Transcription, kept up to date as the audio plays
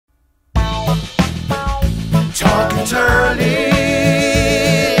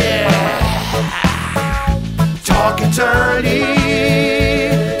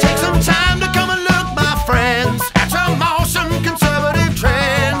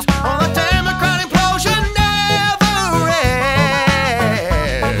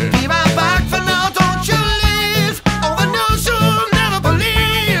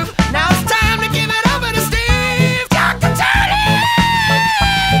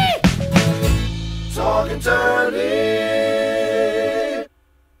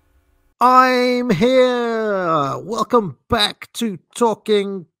here. Welcome back to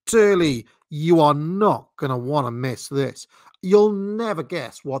Talking Turley. You are not going to want to miss this. You'll never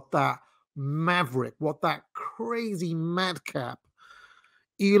guess what that maverick, what that crazy madcap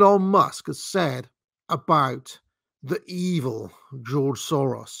Elon Musk has said about the evil George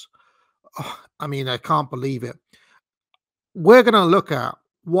Soros. Oh, I mean, I can't believe it. We're going to look at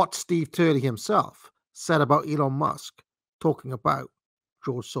what Steve Turley himself said about Elon Musk talking about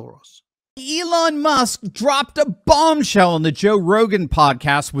George Soros. Elon Musk dropped a bombshell on the Joe Rogan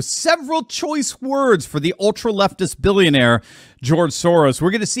podcast with several choice words for the ultra-leftist billionaire George Soros.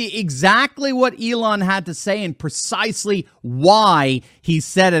 We're going to see exactly what Elon had to say and precisely why he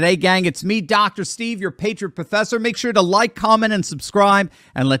said it. Hey, gang, it's me, Dr. Steve, your Patriot Professor. Make sure to like, comment, and subscribe,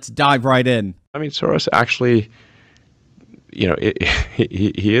 and let's dive right in. I mean, Soros actually,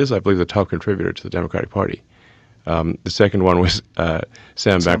 he is, I believe, the top contributor to the Democratic Party. The second one was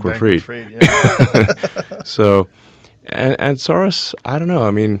Sam Bankman-Fried. Yeah. So, and Soros, I don't know.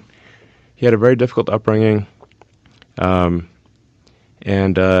 I mean, he had a very difficult upbringing, in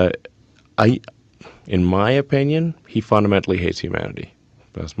my opinion, he fundamentally hates humanity.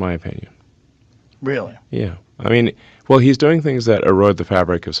 That's my opinion. Really? Yeah. I mean, well, he's doing things that erode the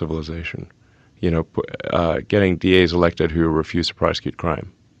fabric of civilization. Getting DAs elected who refuse to prosecute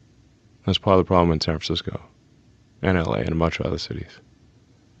crime. That's part of the problem in San Francisco and LA and a bunch of other cities.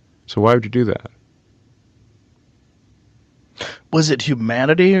 So why would you do that? Was it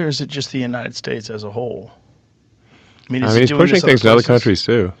humanity, or is it just the United States as a whole? I mean, he's pushing things in other countries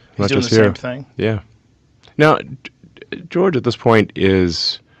too, not just here. Same thing. Yeah. Now, George at this point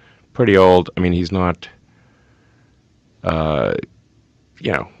is pretty old. I mean, he's not,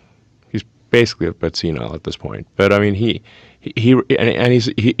 he's basically a bit senile at this point. But I mean, he's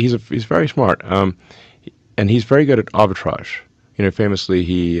very smart. And he's very good at arbitrage. Famously,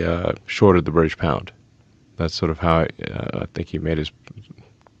 he shorted the British pound. That's sort of how I think he made his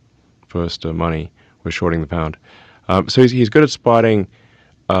first money, was shorting the pound. So he's good at spotting,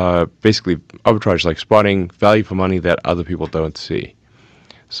 basically arbitrage, like spotting value for money that other people don't see.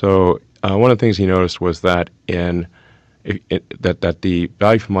 So one of the things he noticed was that that the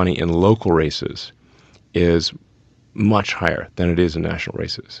value for money in local races is much higher than it is in national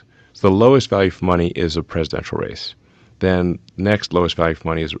races. So the lowest value for money is a presidential race. Then next lowest value for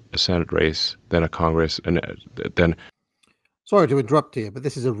money is a Senate race, then a Congress, and then... Sorry to interrupt here, but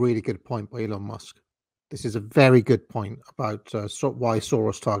this is a really good point by Elon Musk. This is a very good point about why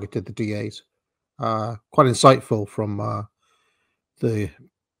Soros targeted the DAs. Quite insightful from the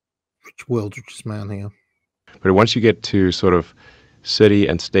world's richest man here. But once you get to sort of city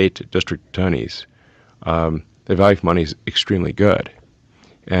and state district attorneys, the value for money is extremely good.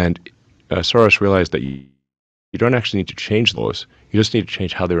 And Soros realized that you don't actually need to change laws. You just need to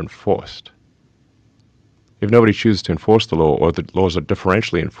change how they're enforced. If nobody chooses to enforce the law, or the laws are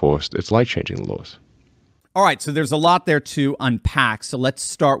differentially enforced, it's like changing the laws. All right, so there's a lot there to unpack. So let's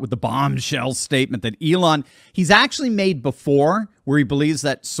start with the bombshell statement that Elon, he's actually made before, where he believes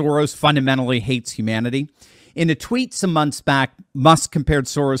that Soros fundamentally hates humanity. In a tweet some months back, Musk compared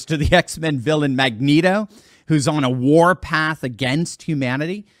Soros to the X-Men villain Magneto, who's on a war path against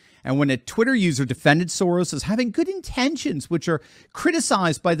humanity. And when a Twitter user defended Soros as having good intentions, which are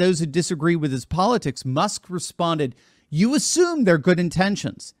criticized by those who disagree with his politics, Musk responded, "You assume they're good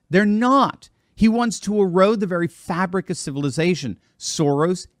intentions. They're not. He wants to erode the very fabric of civilization.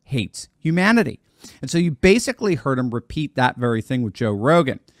 Soros hates humanity." And so you basically heard him repeat that very thing with Joe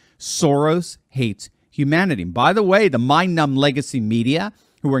Rogan. Soros hates humanity. And by the way, the mind-numb legacy media,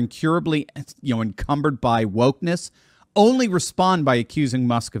 who are incurably, encumbered by wokeness, only respond by accusing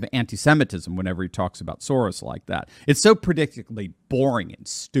Musk of anti-Semitism whenever he talks about Soros like that. It's so predictably boring and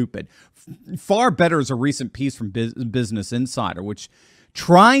stupid. Far better is a recent piece from Business Insider, which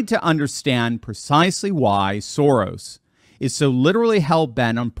tried to understand precisely why Soros is so literally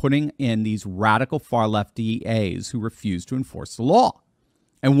hell-bent on putting in these radical far-left DAs who refuse to enforce the law.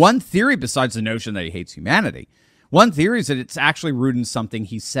 And one theory, besides the notion that he hates humanity, one theory is that it's actually rooted in something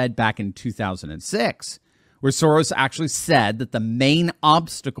he said back in 2006, where Soros actually said that the main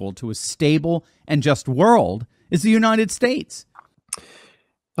obstacle to a stable and just world is the United States.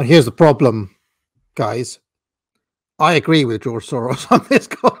 And here's the problem, guys. I agree with George Soros on this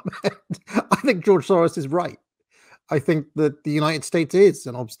comment. I think George Soros is right. I think that the United States is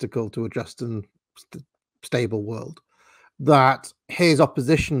an obstacle to a just and stable world. That his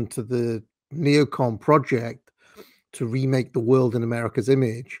opposition to the neocon project to remake the world in America's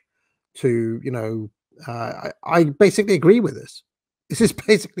image, to, I basically agree with this. This is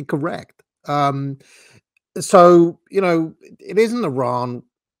basically correct. So, it isn't Iran,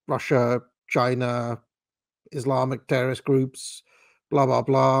 Russia, China, Islamic terrorist groups, blah, blah,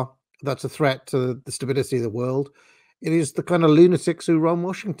 blah. That's a threat to the stability of the world. It is the kind of lunatics who run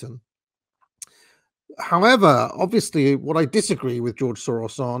Washington. However, obviously, what I disagree with George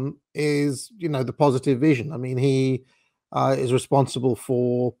Soros on is, the positive vision. I mean, he is responsible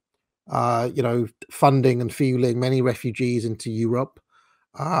for, funding and fueling many refugees into Europe,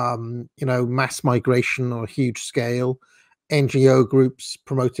 mass migration on a huge scale, NGO groups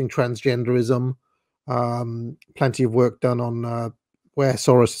promoting transgenderism, plenty of work done on where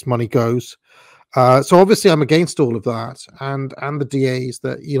Soros's money goes. So obviously, I'm against all of that and the DAs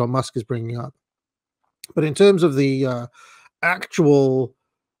that Elon Musk is bringing up. But in terms of the actual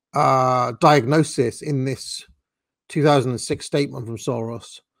diagnosis in this 2006 statement from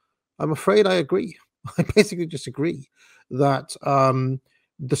Soros, I'm afraid I agree. I basically disagree that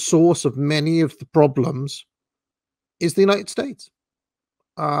the source of many of the problems is the United States.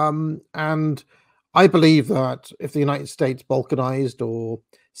 And I believe that if the United States balkanized or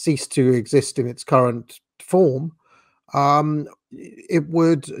ceased to exist in its current form, it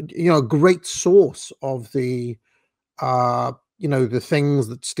would, a great source of the, the things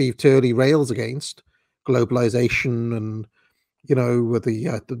that Steve Turley rails against, globalization and, with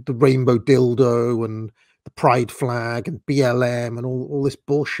the rainbow dildo and the pride flag and BLM and all this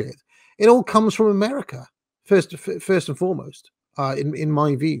bullshit. It all comes from America, first and foremost, in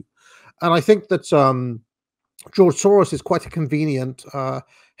my view. And I think that George Soros is quite a convenient,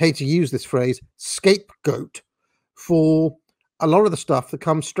 hate to use this phrase, scapegoat for a lot of the stuff that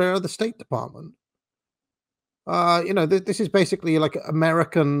comes straight out of the State Department. This is basically like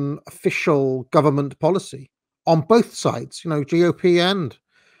American official government policy on both sides, GOP and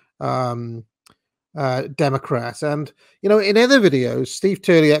Democrats. And, in other videos, Steve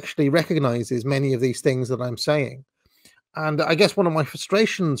Turley actually recognizes many of these things that I'm saying. And I guess one of my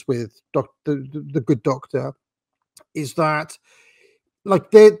frustrations with the good doctor is that, like,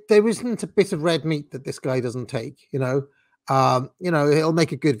 there isn't a bit of red meat that this guy doesn't take. He'll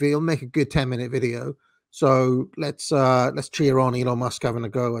make a good video, he'll make a good 10-minute video. So let's cheer on Elon Musk having a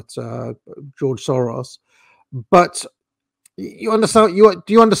go at George Soros. But you understand?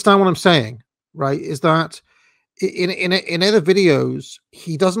 Do you understand what I'm saying? Right? Is that in other videos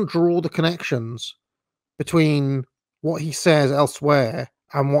he doesn't draw the connections between what he says elsewhere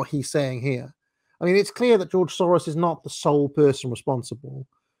and what he's saying here. I mean, it's clear that George Soros is not the sole person responsible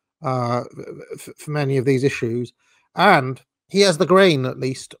for many of these issues, and he has the grain, at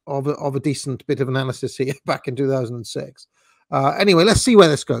least, of a decent bit of analysis here back in 2006. Anyway, let's see where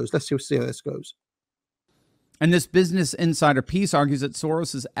this goes. Let's see how this goes. And this Business Insider piece argues that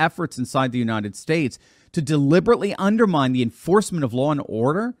Soros' efforts inside the United States to deliberately undermine the enforcement of law and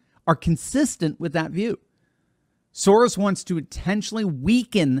order are consistent with that view. Soros wants to intentionally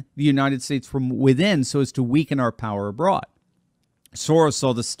weaken the United States from within so as to weaken our power abroad. Soros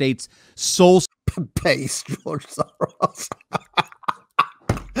saw the state's sole base George Soros.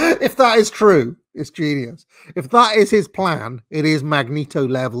 If that is true, it's genius. If that is his plan, it is Magneto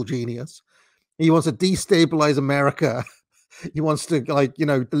level genius. He wants to destabilize America. He wants to,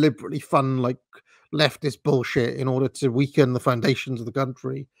 deliberately fund leftist bullshit in order to weaken the foundations of the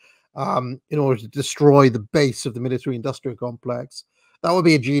country, in order to destroy the base of the military-industrial complex. That would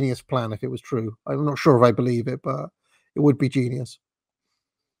be a genius plan if it was true. I'm not sure if I believe it, but it would be genius.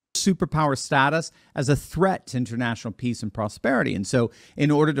 Superpower status as a threat to international peace and prosperity. And so in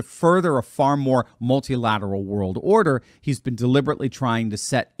order to further a far more multilateral world order, he's been deliberately trying to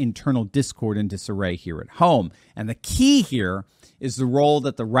set internal discord and disarray here at home. And the key here is the role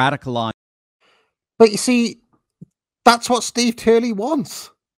that the radicalized... But you see, that's what Steve Turley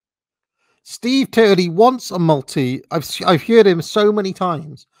wants. Steve Turley wants a I've heard him so many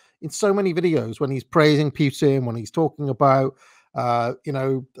times in so many videos when he's praising Putin, when he's talking about Erdogan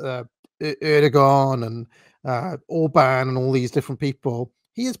and Orban and all these different people.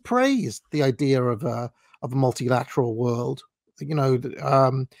 He has praised the idea of a multilateral world. Steve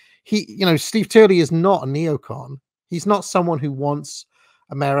Turley is not a neocon. He's not someone who wants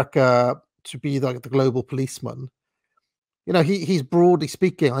America to be like the global policeman. He's broadly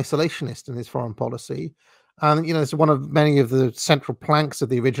speaking isolationist in his foreign policy. And, it's one of many of the central planks of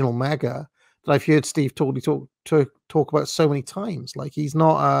the original MAGA that I've heard Steve Turley talk about so many times. Like, he's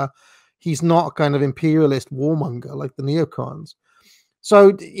not a kind of imperialist warmonger like the neocons.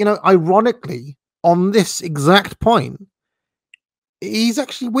 So, ironically, on this exact point, he's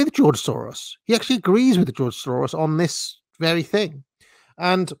actually with George Soros. He actually agrees with George Soros on this very thing.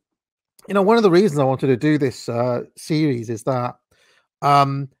 And, one of the reasons I wanted to do this series is that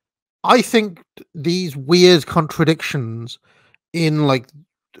I think these weird contradictions in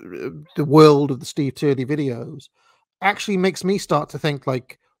the world of the Steve Turley videos actually makes me start to think,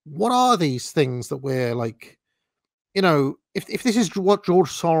 like, what are these things that we're like, if this is what George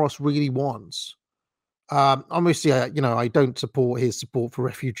Soros really wants. Obviously, I don't support his support for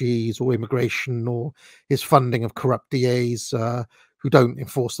refugees or immigration or his funding of corrupt DAs who don't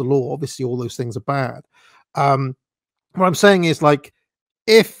enforce the law. Obviously, all those things are bad. What I'm saying is, like,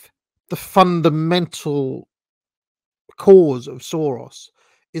 if the fundamental cause of Soros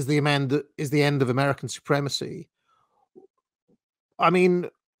is the end of American supremacy, I mean,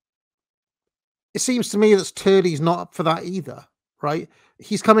 it seems to me that Turley's not up for that either, right?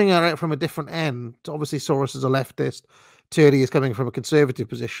 He's coming at it from a different end. Obviously, Soros is a leftist. Turley is coming from a conservative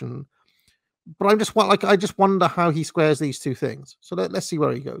position. But I just wonder how he squares these two things. So let's see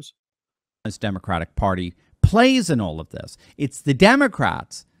where he goes. This Democratic Party plays in all of this. It's the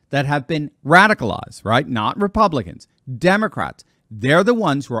Democrats that have been radicalized, right? Not Republicans. Democrats. They're the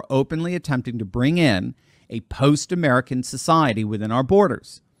ones who are openly attempting to bring in a post-American society within our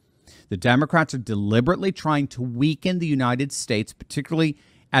borders. The Democrats are deliberately trying to weaken the United States, particularly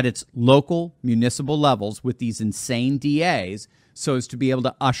at its local municipal levels with these insane DAs, so as to be able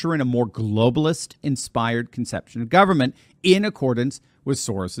to usher in a more globalist-inspired conception of government in accordance with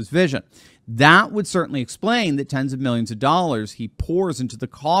Soros's vision. That would certainly explain the tens of millions of dollars he pours into the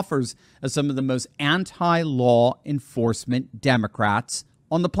coffers of some of the most anti-law enforcement Democrats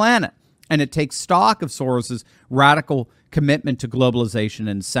on the planet. And it takes stock of Soros's radical commitment to globalization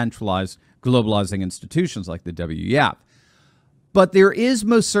and centralized globalizing institutions like the WEF. But there is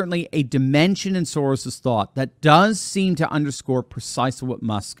most certainly a dimension in Soros's thought that does seem to underscore precisely what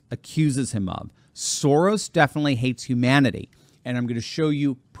Musk accuses him of. Soros definitely hates humanity, and I'm going to show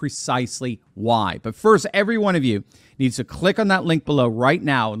you precisely why. But first, every one of you needs to click on that link below right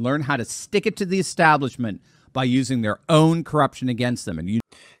now and learn how to stick it to the establishment by using their own corruption against them.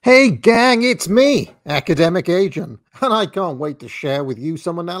 Hey gang, it's me, Academic Agent, and I can't wait to share with you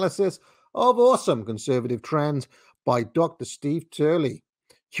some analysis of awesome conservative trends by Dr. Steve Turley.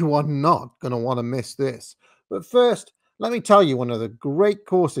 You are not going to want to miss this. But first, let me tell you one of the great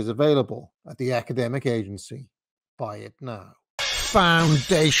courses available at the Academic Agency. Buy it now.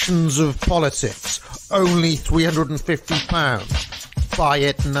 Foundations of Politics, only £350. Buy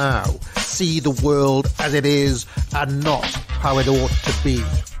it now. See the world as it is and not how it ought to be.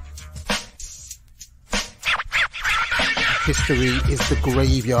 History is the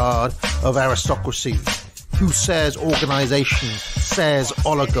graveyard of aristocracy. Who says organization, says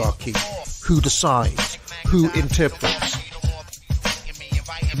oligarchy. Who decides, who interprets.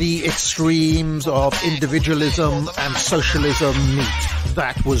 The extremes of individualism and socialism meet.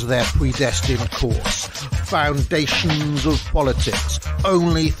 That was their predestined course. Foundations of Politics,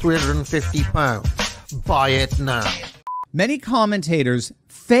 only £350. Buy it now. Many commentators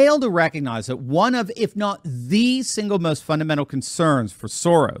fail to recognize that one of, if not the single most fundamental concerns for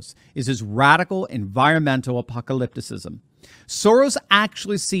Soros is his radical environmental apocalypticism. Soros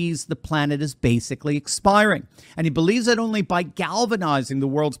actually sees the planet as basically expiring, and he believes that only by galvanizing the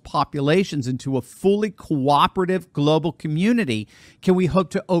world's populations into a fully cooperative global community can we hope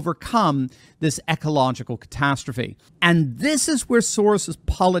to overcome this ecological catastrophe. And this is where Soros's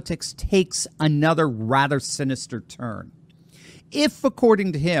politics takes another rather sinister turn. If,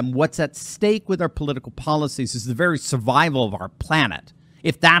 according to him, what's at stake with our political policies is the very survival of our planet,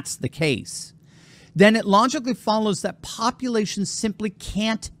 if that's the case, then it logically follows that populations simply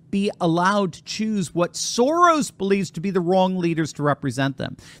can't be allowed to choose what Soros believes to be the wrong leaders to represent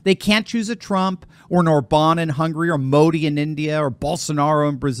them. They can't choose a Trump or an Orban in Hungary or Modi in India or Bolsonaro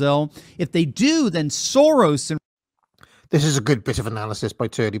in Brazil. If they do, then Soros... This is a good bit of analysis by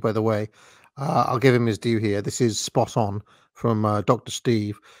Turley, by the way. I'll give him his due here. This is spot on from Dr.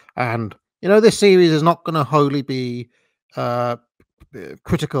 Steve. And, this series is not going to wholly be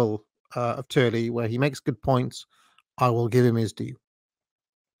critical of Turley, where he makes good points. I will give him his due.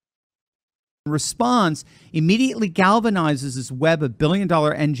 Response immediately galvanizes this web of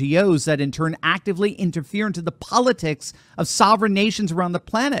billion-dollar NGOs that in turn actively interfere into the politics of sovereign nations around the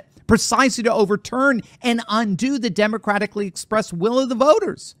planet, precisely to overturn and undo the democratically expressed will of the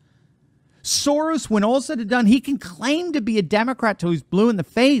voters. Soros, when all said and done, he can claim to be a Democrat till he's blue in the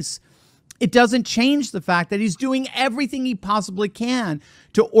face. It doesn't change the fact that he's doing everything he possibly can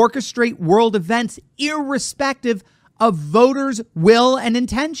to orchestrate world events irrespective of voters' will and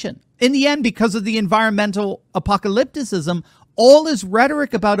intention. In the end, because of the environmental apocalypticism, all his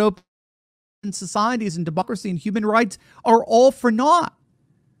rhetoric about open societies and democracy and human rights are all for naught.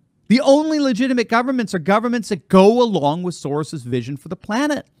 The only legitimate governments are governments that go along with Soros's vision for the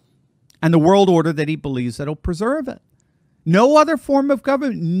planet and the world order that he believes that will preserve it. No other form of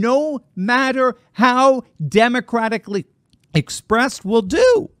government, no matter how democratically expressed, will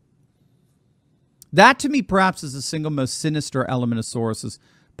do. That, to me, perhaps is the single most sinister element of Soros's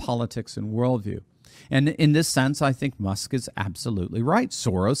politics and worldview. And in this sense, I think Musk is absolutely right.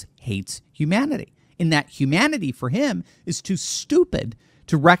 Soros hates humanity, in that humanity for him is too stupid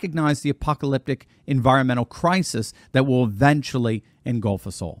to recognize the apocalyptic environmental crisis that will eventually engulf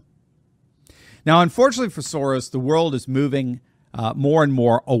us all. Now, unfortunately for Soros, the world is moving more and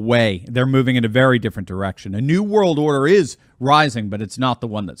more away. They're moving in a very different direction. A new world order is rising, but it's not the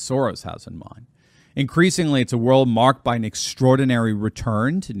one that Soros has in mind. Increasingly, it's a world marked by an extraordinary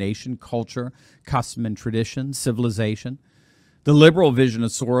return to nation, culture, custom and tradition, civilization. The liberal vision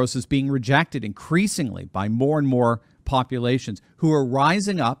of Soros is being rejected increasingly by more and more populations who are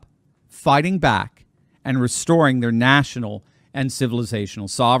rising up, fighting back, and restoring their national and civilizational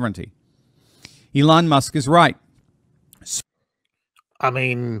sovereignty. Elon Musk is right. I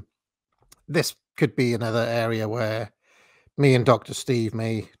mean, this could be another area where me and Dr. Steve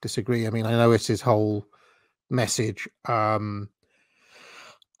may disagree. I mean, I know it's his whole message. I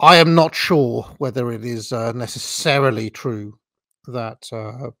am not sure whether it is necessarily true that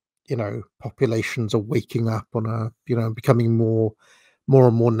populations are waking up on becoming more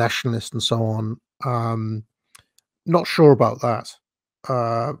and more nationalist and so on. Not sure about that.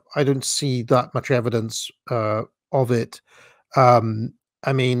 I don't see that much evidence of it.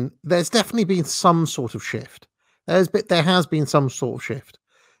 I mean, there's definitely been some sort of shift. There has been some sort of shift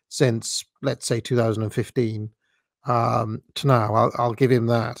since, let's say, 2015 to now. I'll give him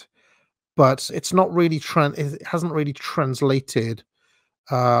that, but it's not really it hasn't really translated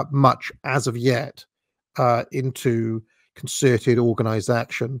much as of yet into concerted, organized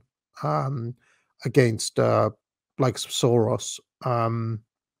action against like Soros. And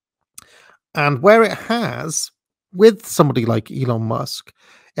where it has, with somebody like Elon Musk,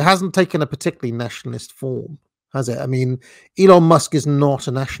 it hasn't taken a particularly nationalist form, has it? I mean, Elon Musk is not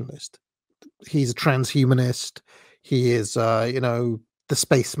a nationalist. He's a transhumanist. He is, the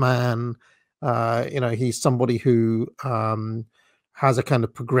spaceman. He's somebody who has a kind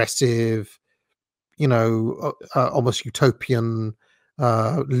of progressive, almost utopian,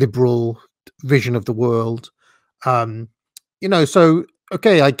 liberal vision of the world. So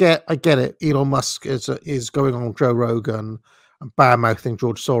okay, I get it. Elon Musk is going on Joe Rogan and bad-mouthing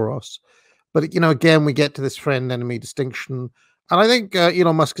George Soros, but again, we get to this friend-enemy distinction, and I think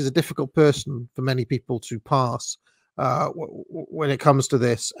Elon Musk is a difficult person for many people to pass when it comes to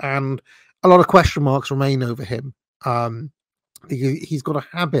this, and a lot of question marks remain over him. He's got a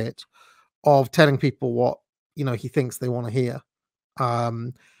habit of telling people what he thinks they want to hear.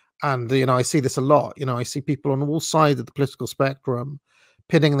 And I see this a lot. I see people on all sides of the political spectrum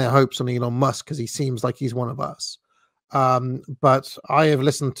pinning their hopes on Elon Musk because he seems like he's one of us. But I have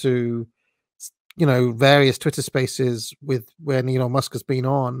listened to various Twitter spaces when Elon Musk has been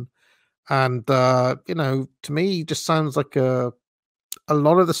on, and to me, he just sounds like a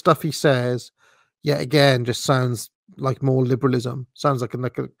lot of the stuff he says, yet again, just sounds like more liberalism. Sounds like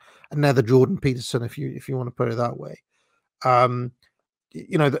another Jordan Peterson, if you want to put it that way.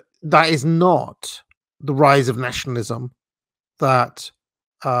 That is not the rise of nationalism that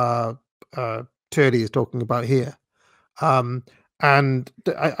Turley is talking about here. And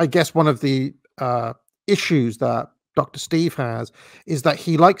I guess one of the issues that Dr. Steve has is that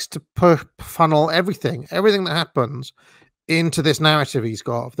he likes to funnel everything that happens into this narrative he's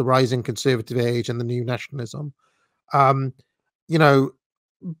got of the rising conservative age and the new nationalism. But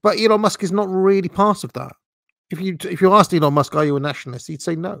Elon Musk is not really part of that. If you asked Elon Musk, are you a nationalist? He'd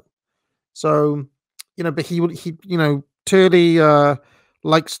say no. So, but he Turley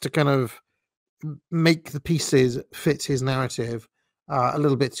likes to kind of make the pieces fit his narrative a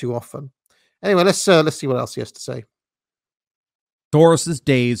little bit too often. Anyway, let's see what else he has to say. Soros's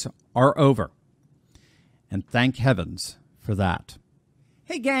days are over, and thank heavens for that.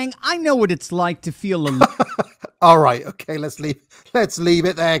 Hey, gang, I know what it's like to feel alone. All right, okay, let's leave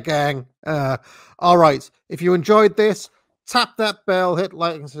it there, gang. All right, if you enjoyed this, tap that bell, hit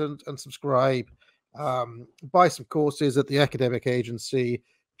like and subscribe. Buy some courses at the academic agency.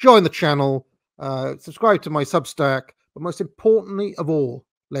 Join the channel. Subscribe to my Substack. But most importantly of all,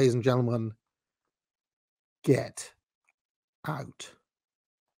 ladies and gentlemen, get out.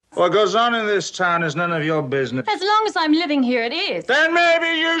 What goes on in this town is none of your business. As long as I'm living here, it is. Then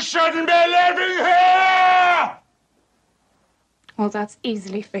maybe you shouldn't be living here! Well, that's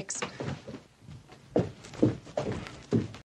easily fixed.